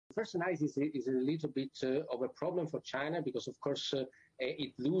First analysis is a little bit of a problem for China because, of course,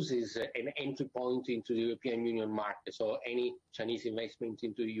 it loses an entry point into the European Union market. So any Chinese investment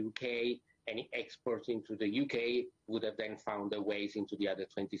into the UK, any export into the UK would have then found their ways into the other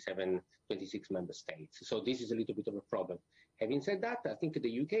 27, 26 member states. So this is a little bit of a problem. Having said that, I think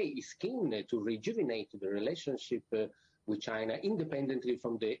the UK is keen to rejuvenate the relationship with China independently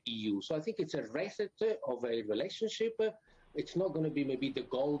from the EU. So I think it's a reset of a relationship. It's not going to be maybe the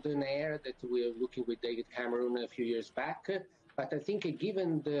golden era that we were looking with David Cameron a few years back, but I think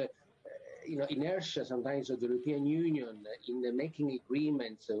given the inertia sometimes of the European Union in making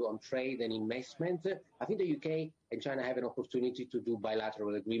agreements on trade and investment, I think the UK and China have an opportunity to do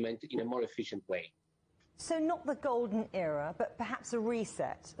bilateral agreement in a more efficient way. So not the golden era, but perhaps a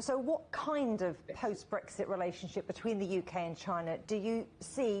reset. So what kind of post-Brexit relationship between the UK and China do you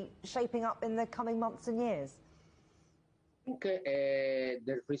see shaping up in the coming months and years? I think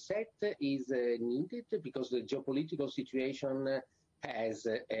the reset is needed because the geopolitical situation has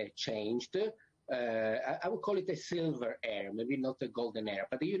changed. I would call it a silver era, maybe not a golden era.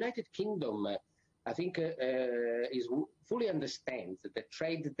 But the United Kingdom, I think, fully understands that the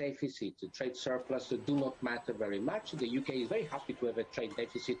trade deficit, the trade surplus do not matter very much. The UK is very happy to have a trade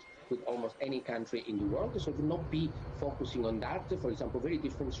deficit with almost any country in the world, so it will not be focusing on that. For example, very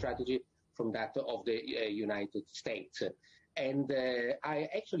different strategy from that of the United States. And I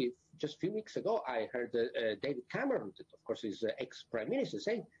actually, just a few weeks ago, I heard David Cameron, that of course is ex-prime minister,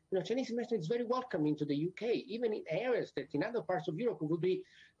 saying, Chinese investment is very welcome into the UK, even in areas that in other parts of Europe would be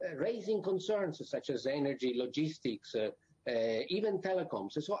raising concerns such as energy, logistics, even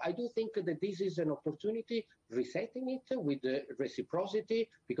telecoms. So I do think that this is an opportunity, resetting it with reciprocity,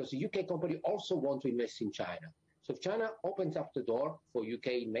 because the UK company also want to invest in China. So if China opens up the door for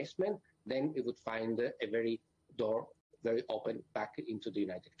UK investment, then it would find a very open back into the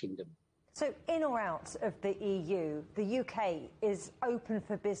United Kingdom. So in or out of the EU, the UK is open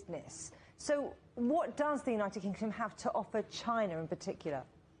for business. So what does the United Kingdom have to offer China in particular?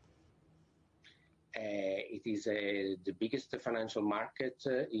 It is the biggest financial market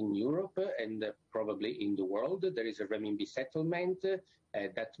in Europe and probably in the world. There is a renminbi settlement.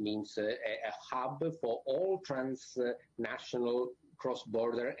 That means a hub for all transnational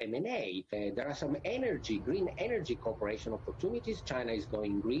cross-border M&A. There are some green energy cooperation opportunities. China is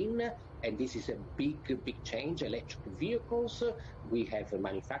going green, and this is a big change. Electric vehicles. We have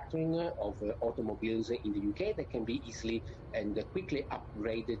manufacturing of automobiles in the UK that can be easily and quickly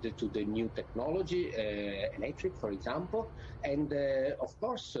upgraded to the new technology, electric, for example. And of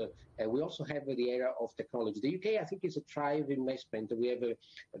course, we also have the area of technology. The UK, I think, is a thrive investment. We have a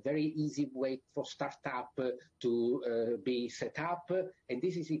very easy way for startup to be set up. And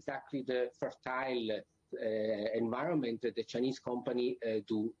this is exactly the fertile environment that the Chinese company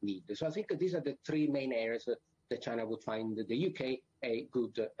do need. So I think these are the three main areas that China would find the UK a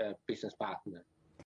good business partner.